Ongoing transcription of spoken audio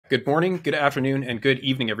Good morning, good afternoon, and good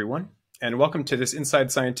evening, everyone. And welcome to this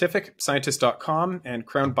Inside Scientific, Scientist.com, and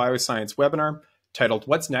Crown Bioscience webinar titled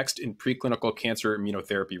What's Next in Preclinical Cancer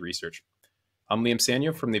Immunotherapy Research. I'm Liam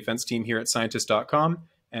Sanyo from the events team here at Scientist.com,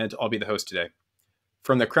 and I'll be the host today.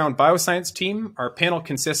 From the Crown Bioscience team, our panel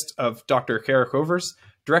consists of Dr. Gerard Govers,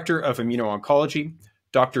 Director of Immuno-Oncology,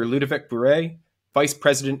 Dr. Ludovic Bouret, Vice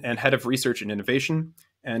President and Head of Research and Innovation,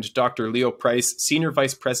 and Dr. Leo Price, Senior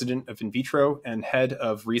Vice President of In Vitro and Head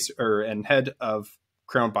of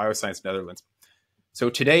Crown Bioscience Netherlands.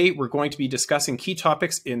 So today we're going to be discussing key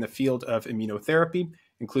topics in the field of immunotherapy,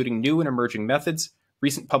 including new and emerging methods,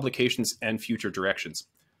 recent publications, and future directions.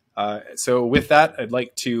 So with that, I'd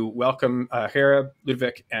like to welcome Gerard,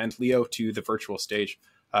 Ludovic, and Leo to the virtual stage.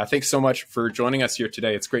 Thanks so much for joining us here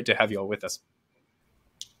today. It's great to have you all with us.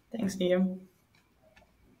 Thanks, Liam.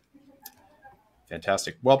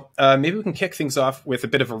 Fantastic. Well, maybe we can kick things off with a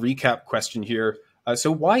bit of a recap question here.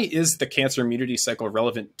 So why is the cancer immunity cycle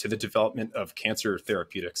relevant to the development of cancer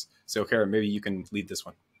therapeutics? So Kara, maybe you can lead this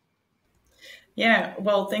one. Yeah,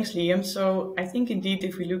 well, thanks, Liam. So I think indeed,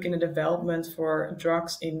 if we look in the development for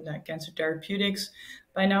drugs in cancer therapeutics,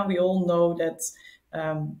 by now we all know that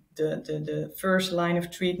the first line of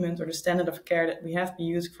treatment or the standard of care that we have been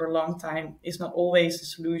using for a long time is not always the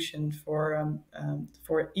solution for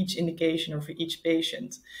each indication or for each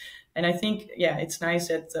patient. And I think, yeah, it's nice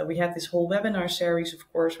that we had this whole webinar series, of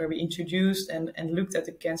course, where we introduced and looked at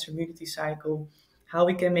the cancer immunity cycle, how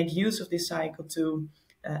we can make use of this cycle to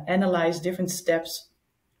analyze different steps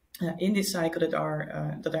in this cycle that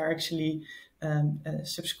are actually are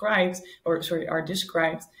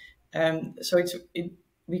described. So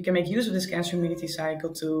we can make use of this cancer immunity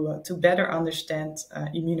cycle to better understand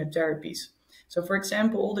immunotherapies. So, for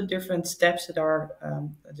example, all the different steps that are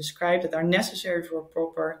described that are necessary for a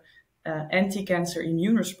proper anti-cancer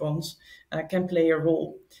immune response can play a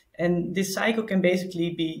role. And this cycle can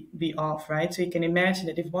basically be off, right? So you can imagine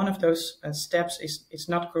that if one of those steps is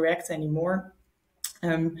not correct anymore,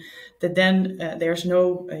 that then there's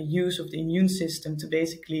no use of the immune system to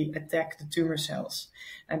basically attack the tumor cells.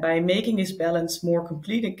 And by making this balance more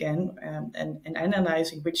complete again and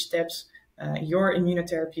analyzing which steps your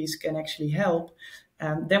immunotherapies can actually help,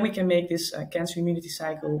 then we can make this cancer immunity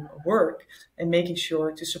cycle work and making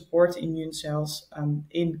sure to support the immune cells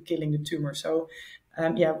in killing the tumor. So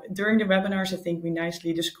yeah, during the webinars, I think we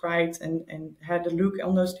nicely described and had a look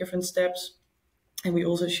on those different steps. And we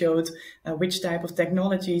also showed which type of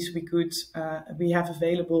technologies we have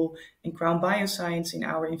available in Crown Bioscience in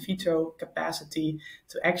our in vitro capacity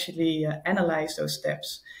to actually analyze those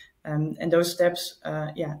steps. And those steps,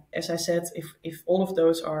 yeah, as I said, if all of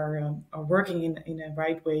those are working in a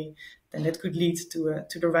right way, then that could lead to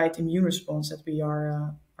the right immune response that we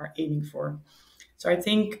are aiming for. So I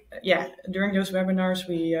think, yeah, during those webinars,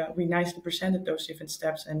 we nicely presented those different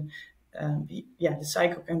steps, and yeah, the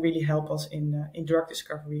cycle can really help us in drug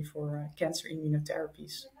discovery for cancer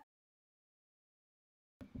immunotherapies.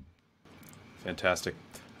 Fantastic.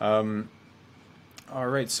 All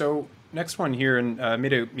right, so next one here, and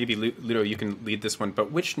maybe Ludo, you can lead this one,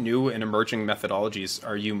 but which new and emerging methodologies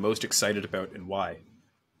are you most excited about and why?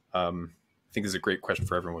 I think this is a great question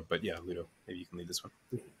for everyone, but yeah, Ludo, maybe you can lead this one.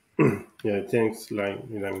 Yeah, thanks,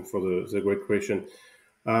 Liam, for the great question.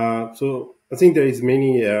 So I think there is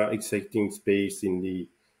many exciting space in the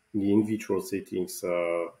in vitro settings.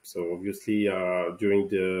 So obviously, during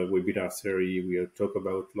the webinar series, we talk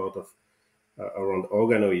about a lot of around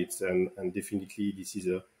organoids, and definitely this is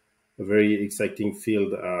a very exciting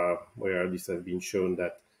field where this has been shown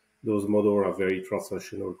that those models are very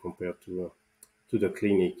translational compared to the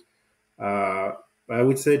clinic. I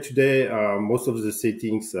would say today most of the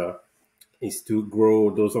settings is to grow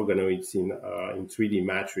those organoids in 3D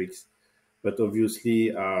matrix, but obviously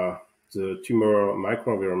the tumor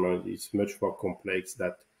microenvironment is much more complex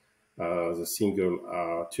than the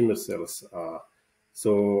single tumor cells.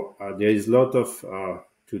 So there is a lot of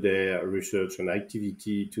today research and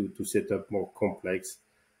activity to set up more complex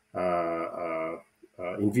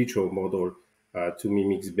in vitro model to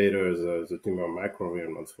mimic better the tumor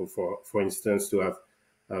microenvironment. So for instance, to have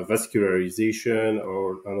vascularization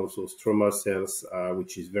and also stroma cells,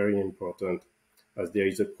 which is very important, as there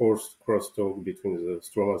is a crosstalk between the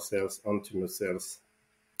stroma cells and tumor cells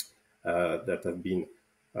that have been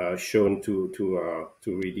shown to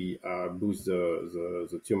really boost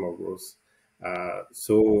the tumor growth.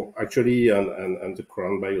 So actually, on the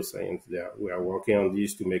Crown Bioscience, we are working on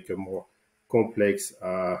this to make a more complex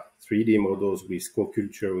 3D models with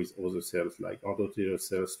co-culture with other cells like endothelial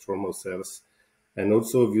cells, stromal cells, and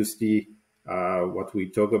also obviously what we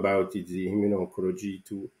talk about is the immuno-oncology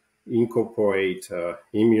to incorporate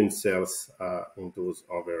immune cells in those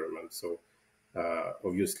environments. So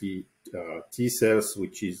obviously T cells,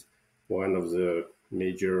 which is one of the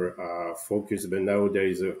major focus, but now there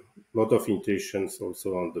is a lot of intentions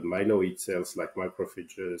also on the myeloid cells like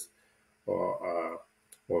macrophages or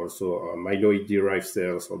also myeloid-derived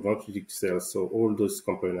cells or dendritic cells. So all those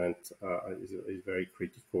components is very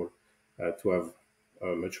critical to have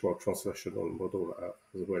a much more translational model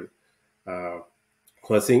as well.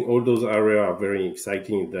 So I think all those areas are very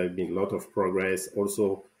exciting. There have been a lot of progress.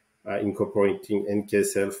 Also incorporating NK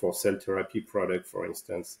cell for cell therapy product, for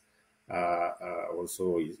instance,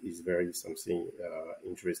 also is very something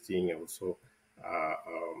interesting. Also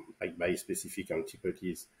like bispecific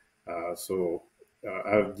antibodies. So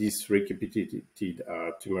this recapitulated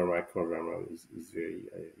tumor microenvironment is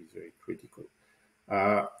very critical.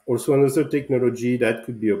 Also, another technology that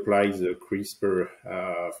could be applied is CRISPR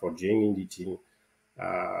for gene editing.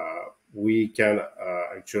 We can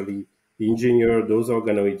actually engineer those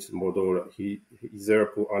organoids model either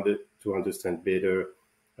to understand better,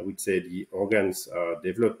 I would say, the organs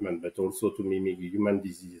development, but also to mimic human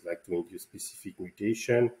disease, like to induce specific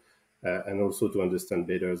mutation, and also to understand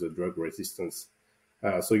better the drug resistance.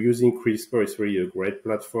 So using CRISPR is really a great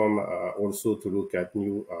platform also to look at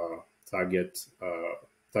new target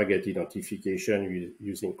identification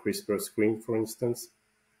using CRISPR screen, for instance.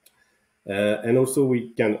 And also we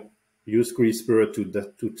can use CRISPR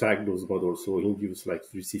to tag those models, so induce like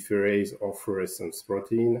luciferase or fluorescence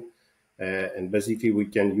protein. And basically we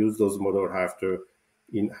can use those models after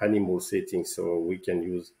in animal settings. So we can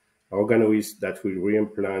use organoids that will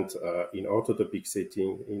reimplant in orthotopic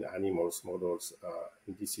setting in animals models.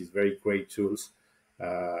 And this is very great tools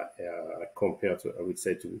compared to, I would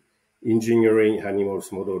say, to engineering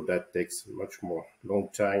animals model that takes much more long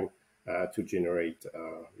time to generate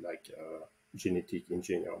genetic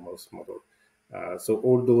engineer mouse model. So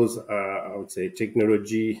all those, I would say,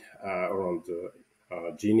 technology around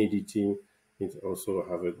gene editing it also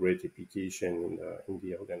have a great application in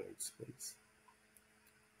the organoid space.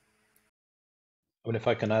 I mean, if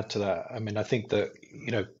I can add to that, I mean, I think that,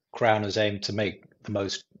 Crown has aimed to make the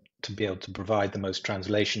most, to be able to provide the most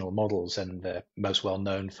translational models, and they're most well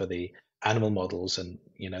known for the animal models. And,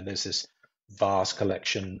 there's this vast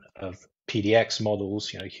collection of PDX models,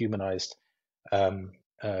 humanized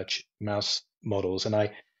mouse models.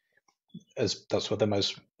 And that's what they're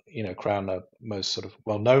most, Crown are most sort of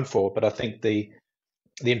well known for. But I think the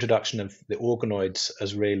introduction of the organoids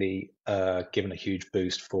has really given a huge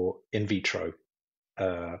boost for in vitro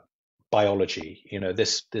biology.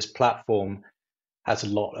 This platform has a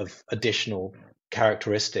lot of additional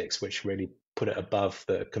characteristics which really put it above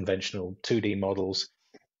the conventional 2D models.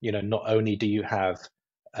 Not only do you have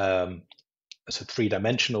a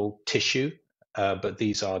three-dimensional tissue, but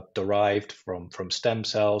these are derived from stem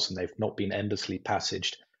cells, and they've not been endlessly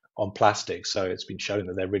passaged on plastic. So it's been shown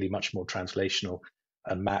that they're really much more translational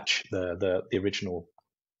and match the original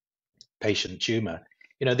patient tumor.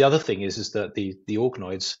 The other thing is that the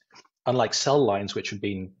organoids, unlike cell lines, which have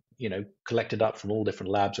been collected up from all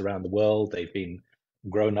different labs around the world, they've been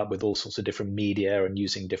grown up with all sorts of different media and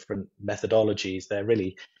using different methodologies. They're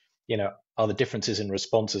really, are the differences in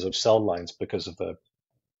responses of cell lines because of the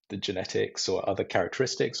genetics or other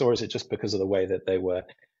characteristics, or is it just because of the way that they were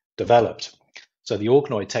developed? So the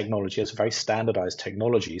organoid technology is a very standardized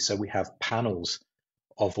technology. So we have panels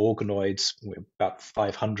of organoids, about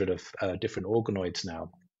 500 of different organoids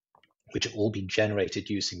now, which have all been generated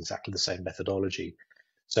using exactly the same methodology.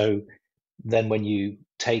 So then when you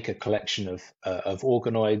take a collection of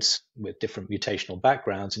organoids with different mutational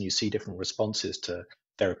backgrounds and you see different responses to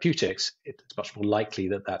therapeutics, it's much more likely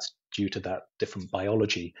that that's due to that different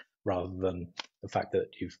biology rather than the fact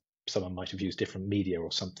that someone might have used different media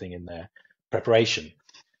or something in their preparation.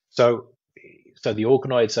 So the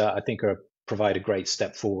organoids, I think, provide a great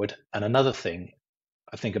step forward. And another thing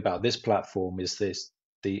I think about this platform is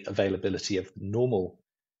the availability of normal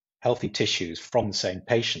healthy tissues from the same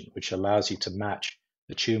patient, which allows you to match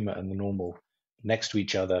the tumor and the normal next to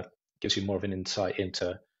each other, gives you more of an insight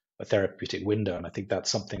into a therapeutic window. And I think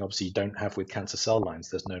that's something obviously you don't have with cancer cell lines.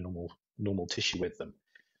 There's no normal tissue with them.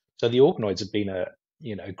 So the organoids have been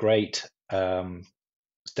a great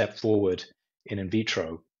step forward in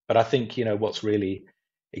vitro. But I think what's really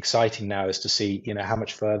exciting now is to see how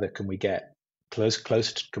much further can we get, closer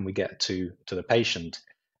can we get to the patient.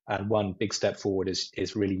 And one big step forward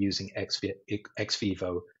is really using ex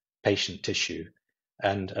vivo patient tissue.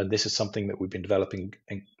 And this is something that we've been developing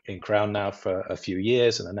in Crown now for a few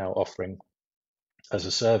years and are now offering as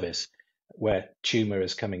a service, where tumor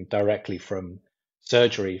is coming directly from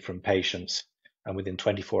surgery from patients and within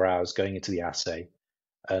 24 hours going into the assay,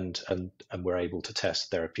 and we're able to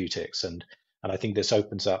test therapeutics. And I think this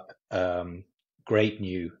opens up great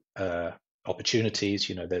new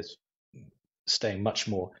opportunities. There's staying much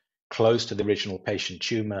more close to the original patient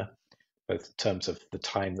tumor, both in terms of the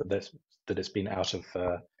time that it's been out of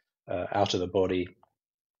the body.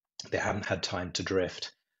 They haven't had time to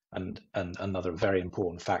drift. And another very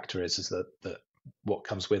important factor is that what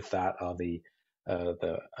comes with that are the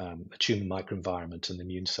tumor microenvironment and the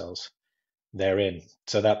immune cells therein.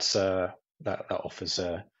 So that offers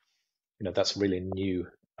that's really new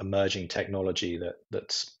emerging technology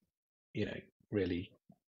that's really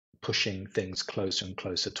pushing things closer and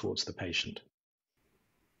closer towards the patient.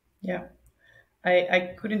 Yeah,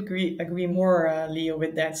 I couldn't agree more, Leo,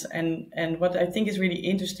 with that. And what I think is really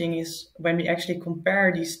interesting is when we actually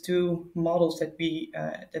compare these two models that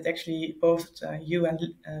that actually both you and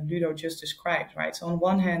Ludo just described, right? So on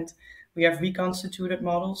one hand, we have reconstituted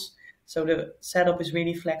models. So the setup is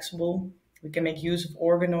really flexible. We can make use of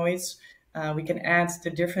organoids. We can add the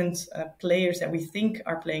different players that we think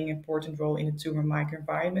are playing an important role in the tumor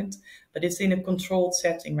microenvironment, but it's in a controlled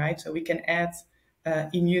setting, right? So we can add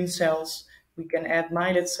immune cells, we can add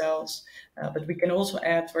myeloid cells, but we can also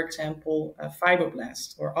add, for example,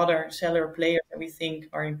 fibroblasts or other cellular players that we think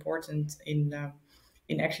are important in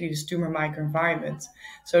actually this tumor microenvironment.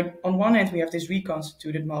 So on one hand, we have these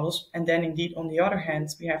reconstituted models, and then indeed on the other hand,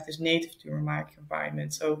 we have this native tumor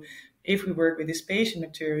microenvironment. So if we work with this patient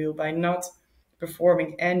material by not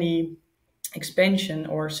performing any expansion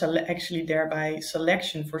or actually thereby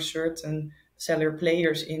selection for certain cellular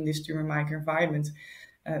players in this tumor microenvironment,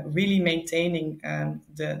 really maintaining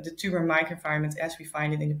the tumor microenvironment as we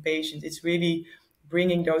find it in the patient, it's really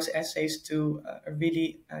bringing those assays to a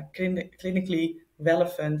really clinically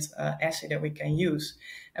relevant assay that we can use.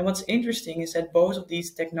 And what's interesting is that both of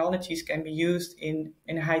these technologies can be used in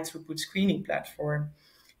a high throughput screening platform.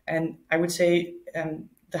 And I would say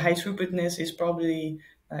the high throughputness is probably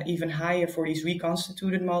even higher for these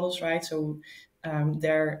reconstituted models, right? So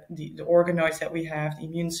they're the organoids that we have, the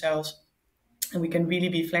immune cells, and we can really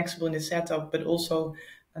be flexible in the setup, but also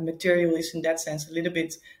material is in that sense a little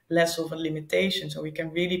bit less of a limitation. So we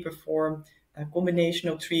can really perform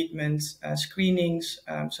combinational treatments, screenings.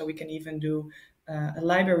 So we can even do a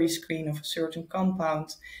library screen of a certain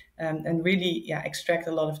compound and really extract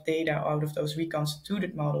a lot of data out of those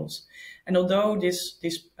reconstituted models. And although this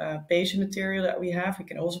patient material that we have, we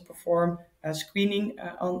can also perform screening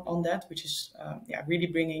on that, which is really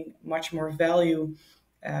bringing much more value.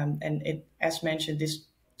 And it, as mentioned, this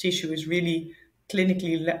tissue is really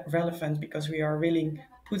clinically relevant because we are really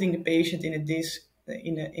putting the patient in a disc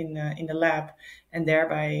in the lab and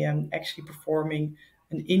thereby actually performing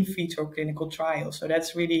an in vitro clinical trial. So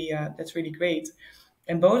that's really great.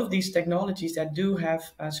 And both of these technologies that do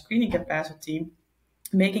have screening capacity,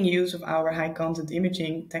 making use of our high content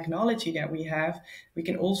imaging technology that we have, we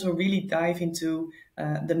can also really dive into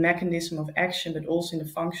the mechanism of action, but also in the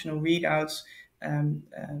functional readouts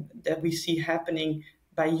that we see happening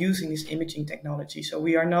by using this imaging technology. So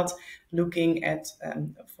we are not looking at,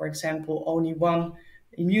 for example, only one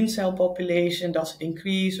immune cell population, does it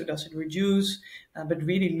increase or does it reduce, but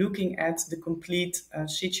really looking at the complete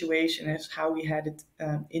situation as how we had it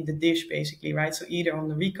in the dish, basically, right? So either on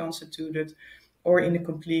the reconstituted or in a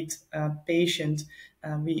complete patient,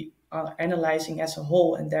 we are analyzing as a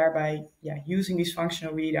whole, and thereby, using these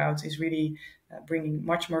functional readouts is really bringing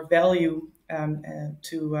much more value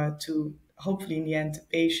to hopefully in the end the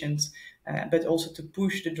patients, but also to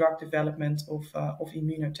push the drug development of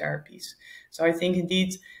immunotherapies. So I think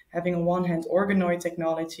indeed having on one hand organoid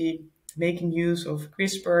technology, making use of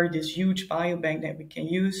CRISPR, this huge biobank that we can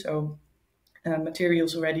use, so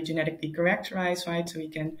materials already genetically characterized, right? So you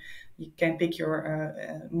can pick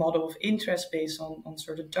your model of interest based on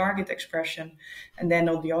certain target expression, and then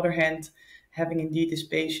on the other hand, having indeed this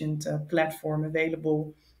patient platform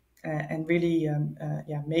available. And really,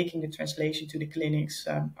 making the translation to the clinics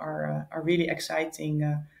are really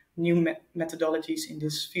exciting new methodologies in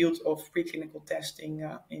this field of preclinical testing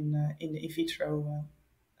in the in vitro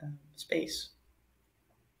space.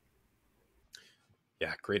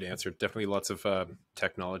 Yeah, great answer. Definitely lots of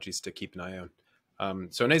technologies to keep an eye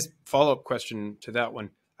on. So a nice follow-up question to that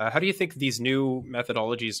one. How do you think these new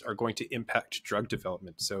methodologies are going to impact drug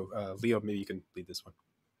development? So Leo, maybe you can lead this one.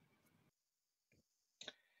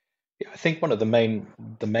 Yeah, I think one of the main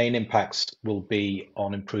impacts will be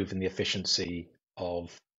on improving the efficiency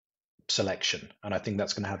of selection, and I think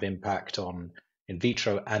that's going to have impact on in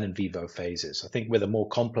vitro and in vivo phases. I think with a more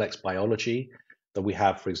complex biology that we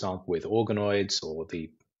have, for example, with organoids or the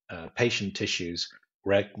patient tissues,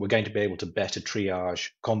 we're going to be able to better triage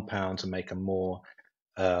compounds and make a more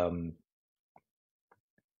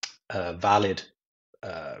valid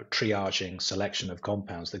triaging selection of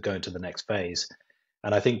compounds that go into the next phase.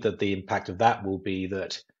 And I think that the impact of that will be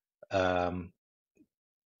that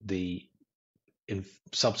the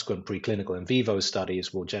subsequent preclinical in vivo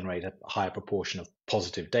studies will generate a higher proportion of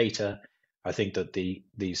positive data. I think that the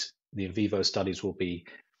in vivo studies will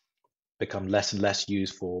become less and less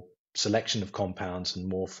used for selection of compounds and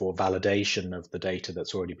more for validation of the data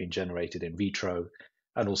that's already been generated in vitro,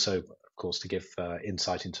 and also, of course, to give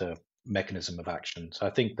insight into mechanism of action. So I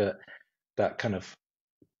think that that kind of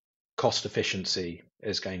cost efficiency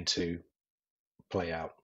is going to play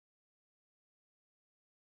out.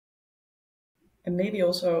 And maybe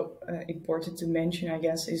also important to mention, I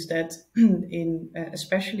guess, is that in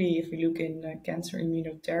especially if we look in cancer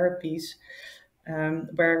immunotherapies,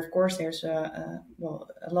 where of course there's a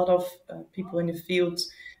lot of people in the field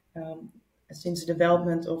since the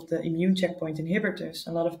development of the immune checkpoint inhibitors.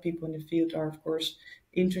 A lot of people in the field are of course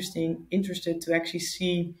interested to actually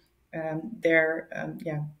see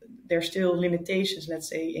there's still limitations, let's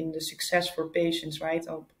say, in the success for patients, right,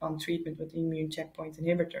 on treatment with immune checkpoint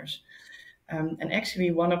inhibitors. And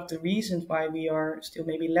actually, one of the reasons why we are still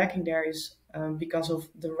maybe lacking there is because of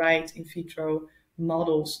the right in vitro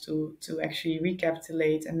models to actually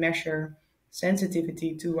recapitulate and measure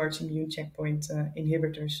sensitivity towards immune checkpoint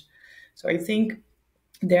inhibitors. So I think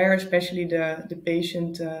there, especially the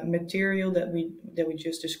patient material that we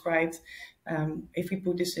just described, if we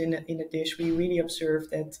put this in a dish, we really observe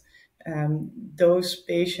that those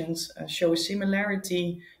patients show a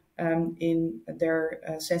similarity in their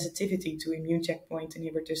sensitivity to immune checkpoint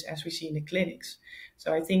inhibitors as we see in the clinics.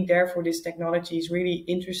 So I think therefore this technology is really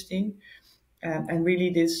interesting, and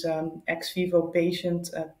really this ex vivo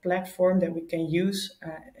patient platform that we can use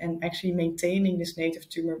and actually maintaining this native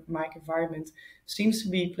tumor microenvironment seems to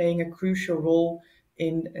be playing a crucial role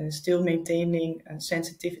in still maintaining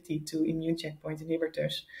sensitivity to immune checkpoint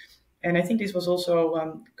inhibitors. And I think this was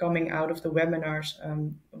also coming out of the webinars.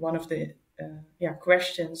 One of the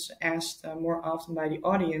questions asked more often by the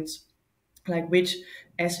audience, like which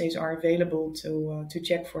assays are available to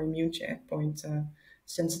check for immune checkpoint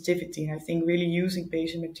sensitivity. And I think really using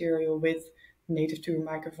patient material with native tumor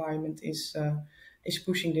microenvironment is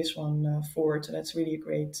pushing this one forward. So that's really a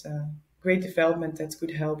great development that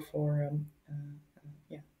could help for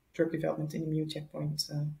drug development in immune checkpoint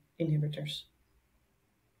inhibitors.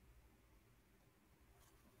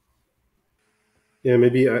 Yeah,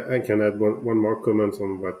 maybe I can add one more comment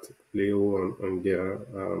on what Leo and Gera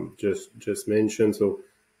just mentioned. So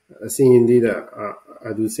I think indeed,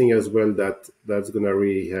 I do think as well that that's going to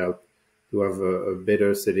really help to have a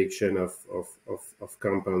better selection of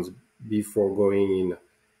compounds before going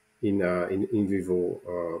in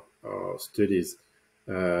vivo studies.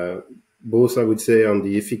 Both, I would say, on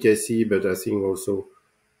the efficacy, but I think also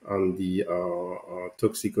on the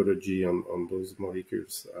toxicology on those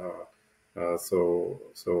molecules.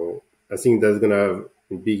 So I think that's going to have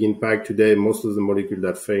a big impact today. Most of the molecules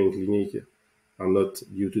that fail in clinic are not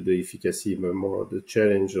due to the efficacy, but more the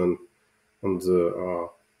challenge on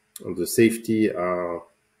the safety.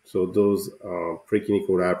 So those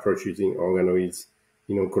preclinical approach using organoids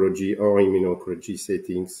in oncology or immuno-oncology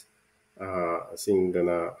settings, I think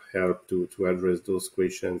gonna help to address those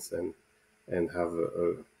questions and have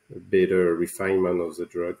a better refinement of the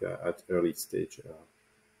drug at early stage.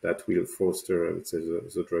 That will foster, I would say,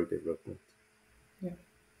 the drug development. Yeah.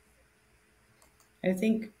 I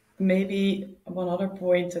think maybe one other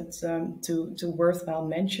point that's to worthwhile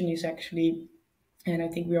mention is actually, and I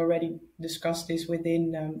think we already discussed this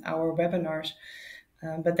within our webinars,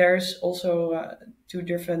 but there's also two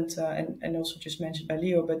different, and also just mentioned by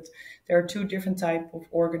Leo, but there are two different types of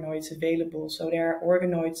organoids available. So there are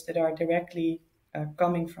organoids that are directly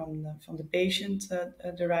coming from the patient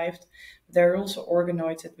derived. There are also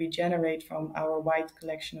organoids that we generate from our wide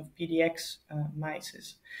collection of PDX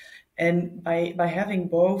mice. And by having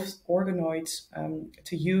both organoids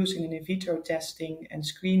to use in in vitro testing and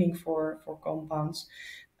screening for compounds,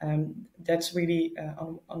 that's really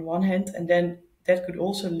on one hand. And then that could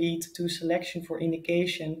also lead to selection for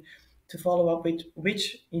indication to follow up with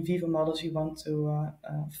which in vivo models you want to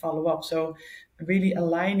follow up. So really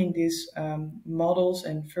aligning these models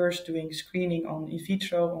and first doing screening on in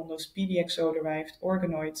vitro on those PDXO-derived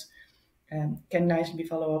organoids can nicely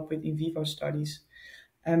follow up with in vivo studies.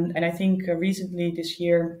 And I think recently this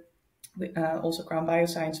year, also Crown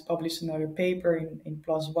Bioscience published another paper in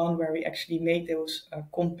PLOS ONE where we actually made those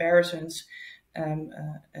comparisons and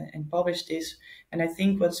published this. And I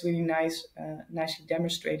think what's really nicely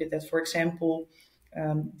demonstrated that, for example,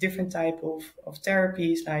 different type of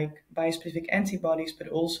therapies like bispecific antibodies, but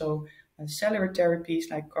also cellular therapies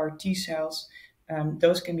like CAR T cells.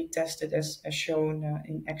 Those can be tested as shown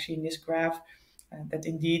in this graph, that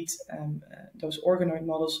indeed those organoid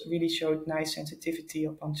models really showed nice sensitivity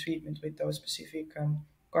upon treatment with those specific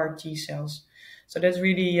CAR T cells. So that's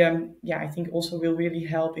really, I think also will really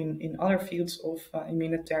help in other fields of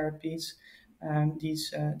immunotherapies,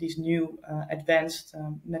 these new advanced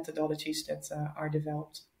methodologies that are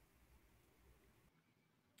developed.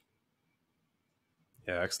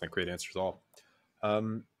 Yeah, excellent. Great answers all.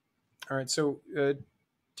 All right. So do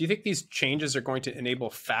you think these changes are going to enable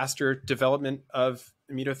faster development of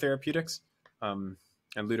immunotherapeutics? And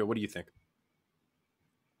Ludo, what do you think?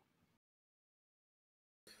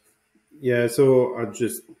 Yeah, so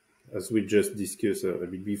as we just discussed a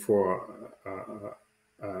bit before,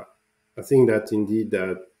 I think that indeed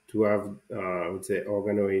that to have, I would say,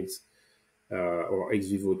 organoids or ex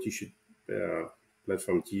vivo tissue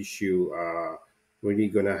platform tissue are really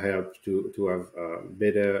going to help to have a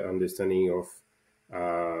better understanding of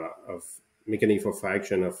mechanism of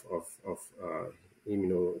action of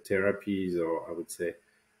immunotherapies, or I would say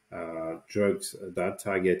drugs that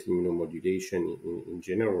target immunomodulation in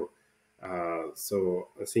general. So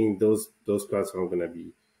I think those platforms are going to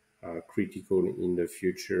be critical in the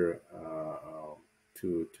future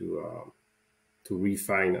to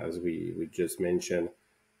refine, as we just mentioned,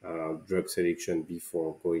 drug selection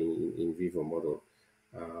before going in vivo model.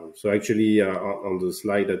 So actually, on the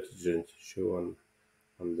slide that you just show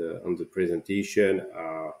on the presentation,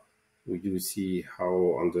 we do see how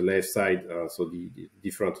on the left side, so the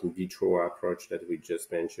different in vitro approach that we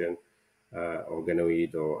just mentioned,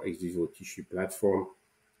 organoid or ex vivo tissue platform,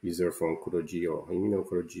 either for oncology or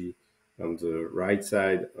immuno-oncology. On the right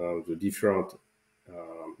side, the different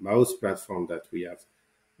mouse platform that we have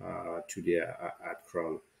today at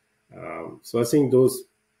Crown. So I think those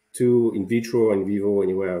two, in vitro and in vivo,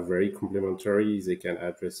 anyway, are very complementary. They can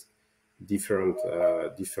address different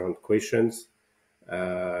questions.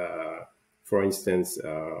 For instance,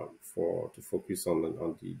 to focus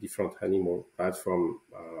on the different animal platform,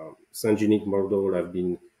 syngeneic model have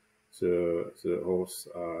been the horse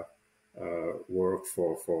work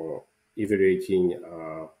for evaluating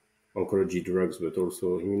oncology drugs, but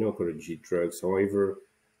also immuno-oncology drugs. However,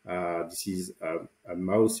 this is a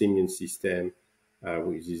mouse immune system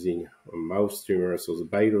with using a mouse tumor, so the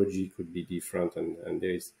biology could be different, and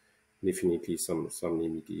there is definitely some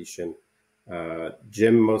limitation.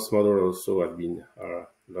 GEM mouse model also have been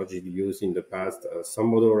largely used in the past. Some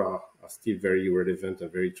models are still very relevant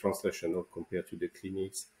and very translational compared to the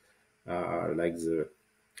clinics, like the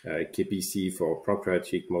KPC for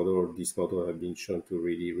pancreatic model. This model have been shown to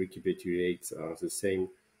really recapitulate the same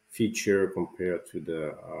feature compared to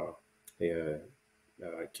the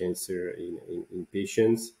cancer in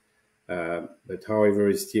patients. But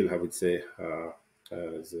however, still, I would say,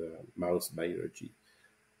 the mouse biology.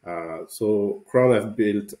 So Crown have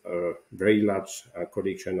built a very large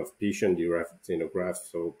collection of patient-derived xenografts.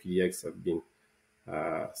 So PDX have been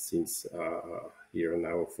since here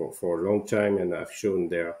now for a long time, and have shown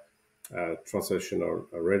their translational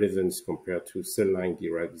relevance compared to cell line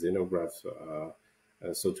derived xenografts.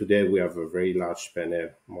 So today we have a very large panel,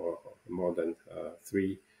 more than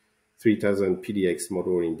 3,000 PDX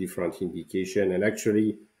model in different indication, and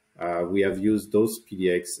actually we have used those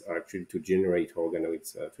PDX actually to generate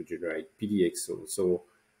organoids, to generate PDX. So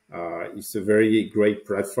it's a very great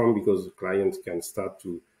platform because clients can start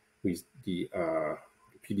with the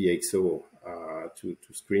PDXO to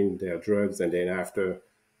screen their drugs, and then after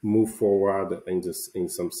move forward in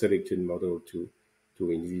some selected model to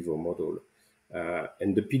in vivo model.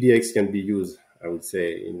 And the PDX can be used, I would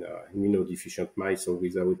say, in immunodeficient mice, so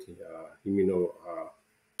without immuno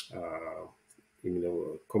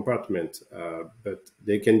compartment, but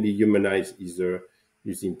they can be humanized either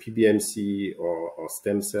using PBMC or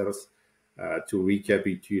stem cells to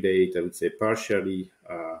recapitulate, I would say, partially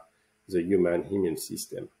the human immune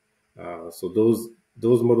system. So those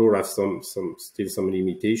models have still some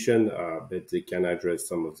limitation, but they can address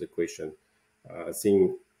some of the question. I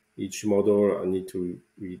think each model need to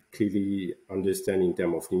clearly understand in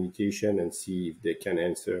terms of limitation and see if they can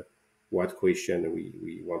answer what question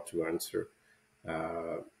we want to answer.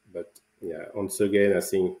 But yeah, once again, I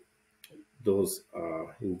think those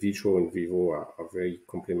in vitro and vivo are very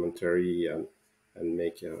complementary and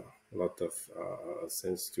make a lot of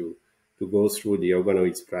sense to go through the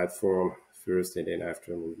organoids platform first, and then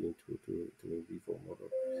after moving to in vivo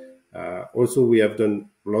model. Also, we have done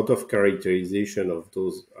a lot of characterization of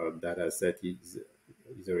those data sets,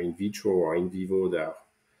 either in vitro or in vivo, that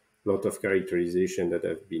lot of characterization that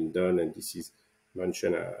have been done, and this is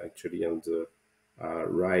mentioned actually on the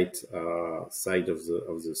right side of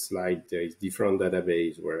the slide. There is different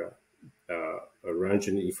database where a range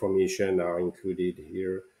of information are included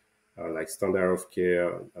here, like standard of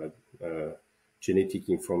care, genetic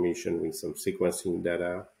information with some sequencing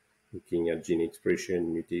data, looking at gene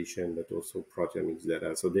expression, mutation, but also proteomics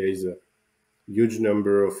data. So there is a huge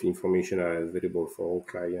number of information are available for all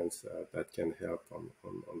clients that can help on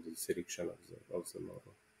the selection of the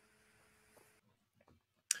model.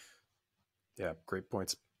 Yeah, great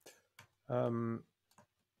points. All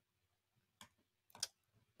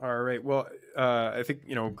right. Well, I think,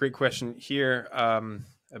 great question here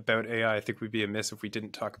about AI. I think we'd be amiss if we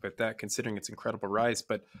didn't talk about that, considering its incredible rise.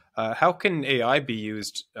 But how can AI be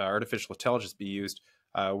used, artificial intelligence be used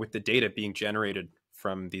with the data being generated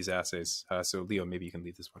from these assays? So Leo, maybe you can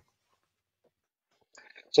lead this one.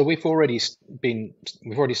 So we've already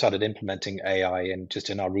started implementing AI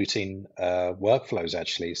in our routine workflows,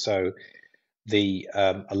 actually. So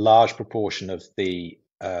a large proportion of the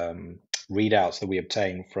readouts that we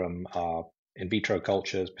obtain from our in vitro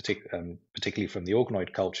cultures, particularly from the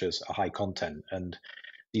organoid cultures, are high content, and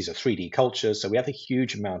these are 3D cultures. So we have a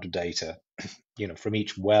huge amount of data, from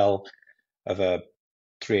each well of a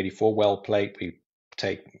 384 well plate. We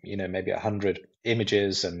take, maybe 100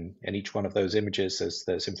 images, and in each one of those images,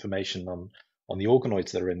 there's information on the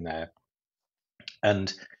organoids that are in there,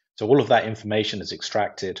 and so all of that information is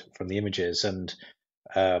extracted from the images, and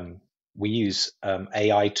we use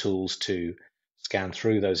AI tools to scan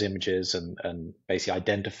through those images and basically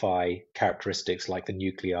identify characteristics like the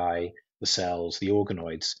nuclei, the cells, the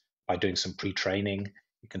organoids by doing some pre-training.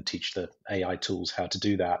 You can teach the AI tools how to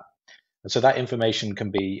do that. And so that information can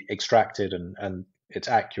be extracted and it's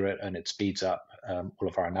accurate and it speeds up all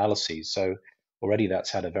of our analyses. So already that's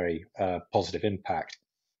had a very positive impact.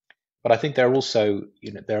 But I think there are also,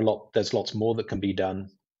 there's lots more that can be done.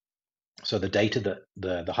 So the data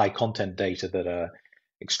the high content data that are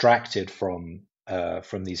extracted from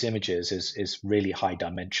these images is really high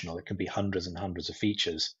dimensional. It can be hundreds and hundreds of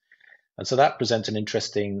features, and so that presents an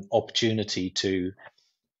interesting opportunity to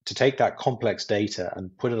take that complex data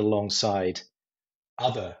and put it alongside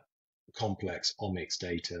other complex omics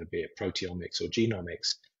data, be it proteomics or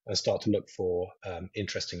genomics, and start to look for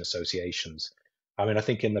interesting associations. I mean, I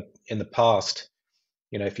think in the past,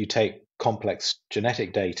 if you take complex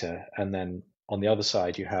genetic data and then on the other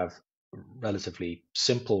side you have relatively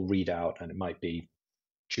simple readout, and it might be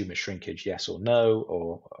tumor shrinkage, yes or no,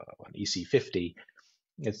 or an EC50,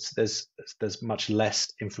 there's much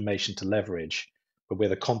less information to leverage. But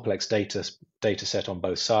with a complex data set on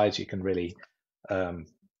both sides, you can really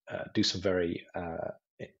do some very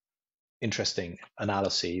interesting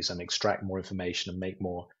analyses and extract more information and make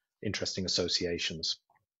more interesting associations.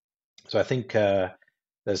 So I think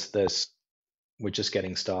we're just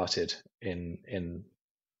getting started in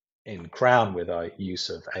Crown with our use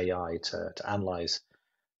of AI to analyze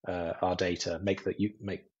our data, make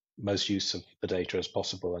most use of the data as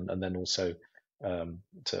possible, and then also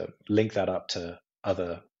to link that up to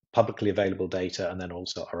other publicly available data, and then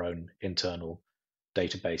also our own internal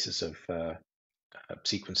databases of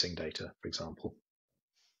sequencing data, for example.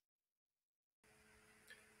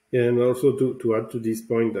 Yeah, and also to add to this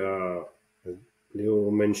point,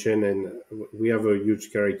 Leo mentioned, and we have a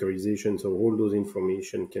huge characterization, so all those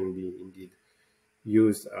information can be indeed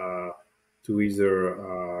used to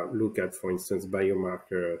either look at, for instance,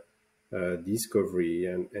 biomarker discovery,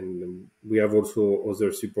 and we have also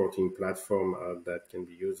other supporting platform that can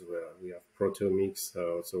be used where we have proteomics,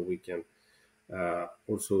 so we can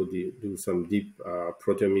also do some deep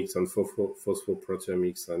proteomics and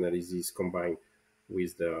phosphoproteomics analysis combined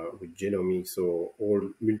with genomics, so all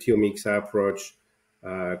multiomics approach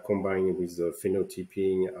combined with the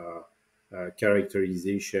phenotyping,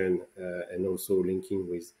 characterization, and also linking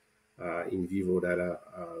with in vivo data.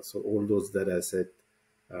 So all those data set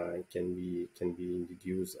can be indeed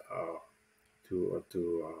used to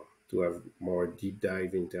have more deep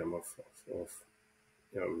dive in terms of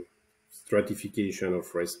stratification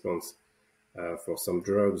of response for some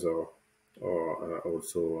drugs or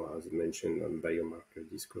also, as mentioned, on biomarker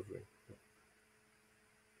discovery.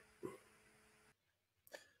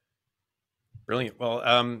 Brilliant. Well,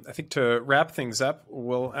 I think to wrap things up,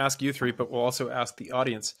 we'll ask you three, but we'll also ask the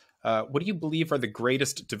audience, what do you believe are the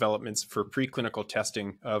greatest developments for preclinical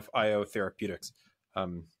testing of IO therapeutics?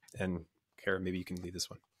 And Kara, maybe you can lead this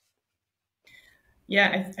one.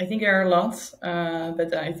 Yeah, I think there are a lot,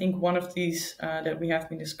 but I think one of these that we have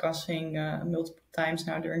been discussing multiple times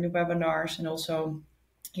now during the webinars and also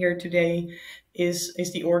here today is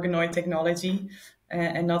the organoid technology.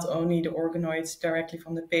 and not only the organoids directly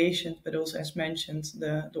from the patient, but also, as mentioned,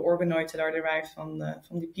 the organoids that are derived from the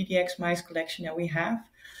PDX mice collection that we have,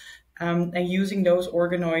 and using those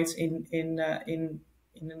organoids in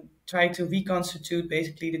try to reconstitute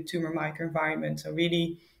basically the tumor microenvironment. So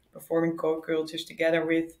really performing co-cultures together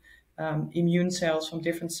with immune cells from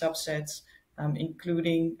different subsets,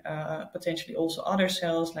 including potentially also other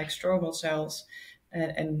cells like stromal cells,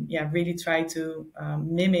 and really try to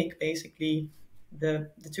mimic basically the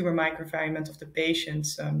tumor microenvironment of the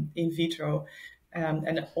patients in vitro.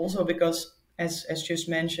 And also because, as just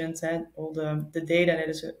mentioned, that all the data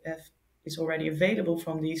that is already available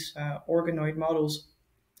from these organoid models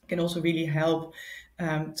can also really help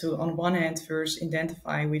to, on one hand, first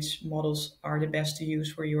identify which models are the best to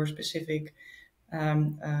use for your specific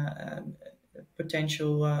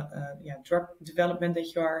potential drug development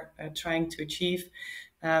that you are trying to achieve.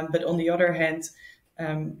 But on the other hand,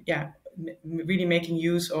 really making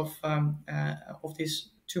use of this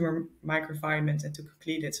tumor microenvironment and to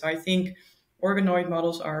complete it. So I think organoid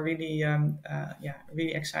models are really,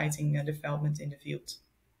 really exciting development in the field.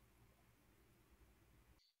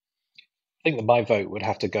 I think that my vote would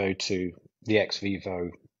have to go to the ex vivo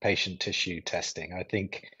patient tissue testing. I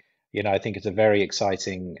think it's a very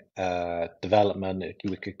exciting development.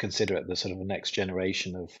 We could consider it the sort of the next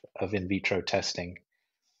generation of in vitro testing.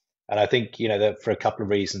 And I think, that for a couple of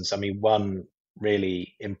reasons. I mean, one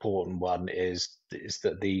really important one is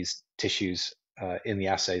that these tissues in the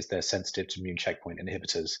assays, they're sensitive to immune checkpoint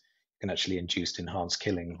inhibitors, can actually induce enhanced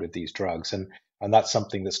killing with these drugs. And that's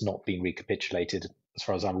something that's not been recapitulated, as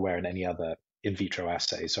far as I'm aware, in any other in vitro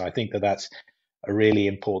assay. So I think that that's a really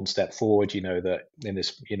important step forward, that in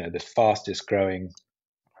this, the fastest growing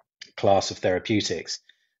class of therapeutics,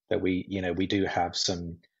 that we do have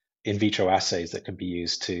some in vitro assays that can be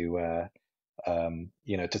used to,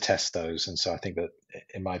 to test those. And so I think that,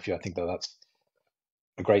 in my view, I think that that's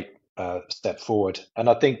a great step forward. And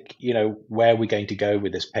I think, where we're going to go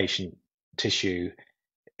with this patient tissue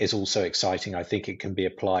is also exciting. I think it can be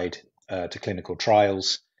applied to clinical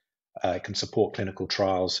trials. It can support clinical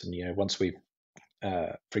trials. And, once we've,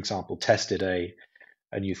 for example, tested a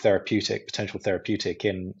new potential therapeutic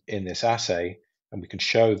in this assay, and we can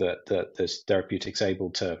show that this therapeutic's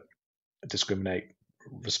able to discriminate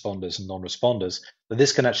responders and non-responders, that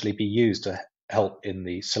this can actually be used to help in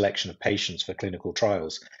the selection of patients for clinical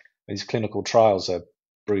trials. These clinical trials are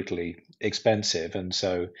brutally expensive, and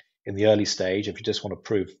so in the early stage, if you just want to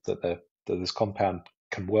prove that this compound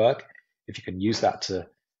can work, if you can use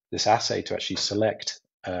this assay to actually select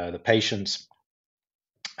the patients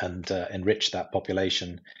and enrich that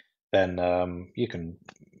population, then you can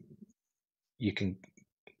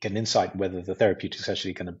get an insight whether the therapeutics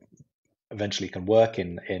actually eventually can work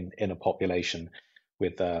in a population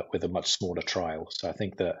with a much smaller trial. So I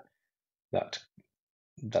think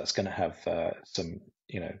that's going to have some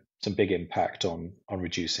big impact on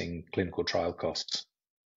reducing clinical trial costs,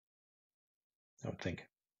 I would think.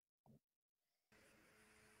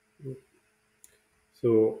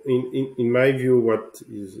 So in my view, what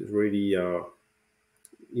is really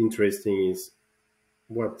interesting is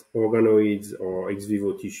what organoids or ex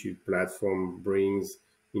vivo tissue platform brings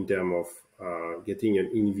in terms of getting an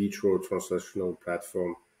in vitro translational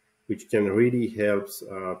platform, which can really help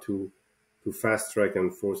to fast track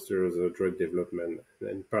and foster the drug development.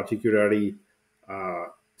 And particularly,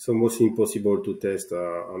 it's almost impossible to test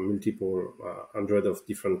multiple hundred of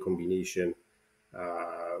different combinations,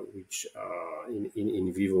 which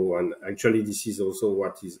in vivo. And actually, this is also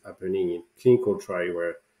what is happening in clinical trial,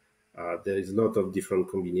 where there is a lot of different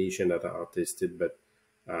combinations that are tested, but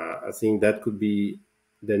I think that could be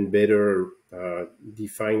then better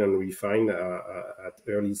defined and refined at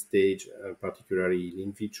early stage, particularly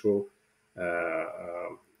in vitro.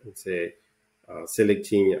 Let's say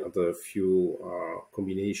selecting the few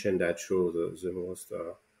combination that show the most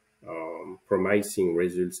promising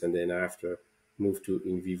results, and then after move to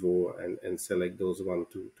in vivo and select those ones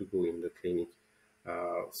to go in the clinic.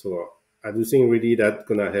 So I do think really that's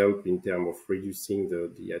gonna help in terms of reducing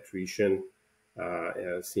the attrition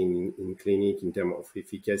seen in clinic in terms of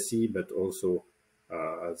efficacy, but also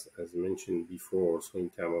as mentioned before, also in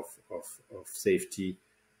terms of safety,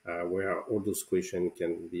 where all those questions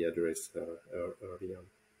can be addressed early on.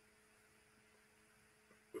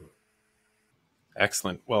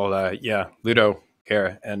 Excellent. Well, Ludo,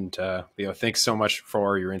 Kara, and Leo, thanks so much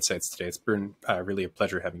for your insights today. It's been really a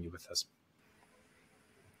pleasure having you with us.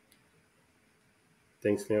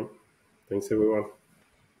 Thanks, Liam. Thanks, everyone.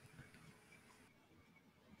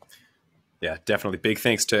 Yeah, definitely. Big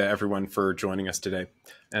thanks to everyone for joining us today.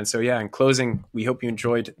 And so, yeah, in closing, we hope you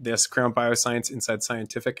enjoyed this Crown Bioscience Inside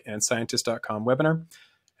Scientific and Scientist.com webinar.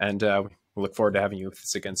 And we look forward to having you with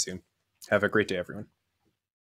us again soon. Have a great day, everyone.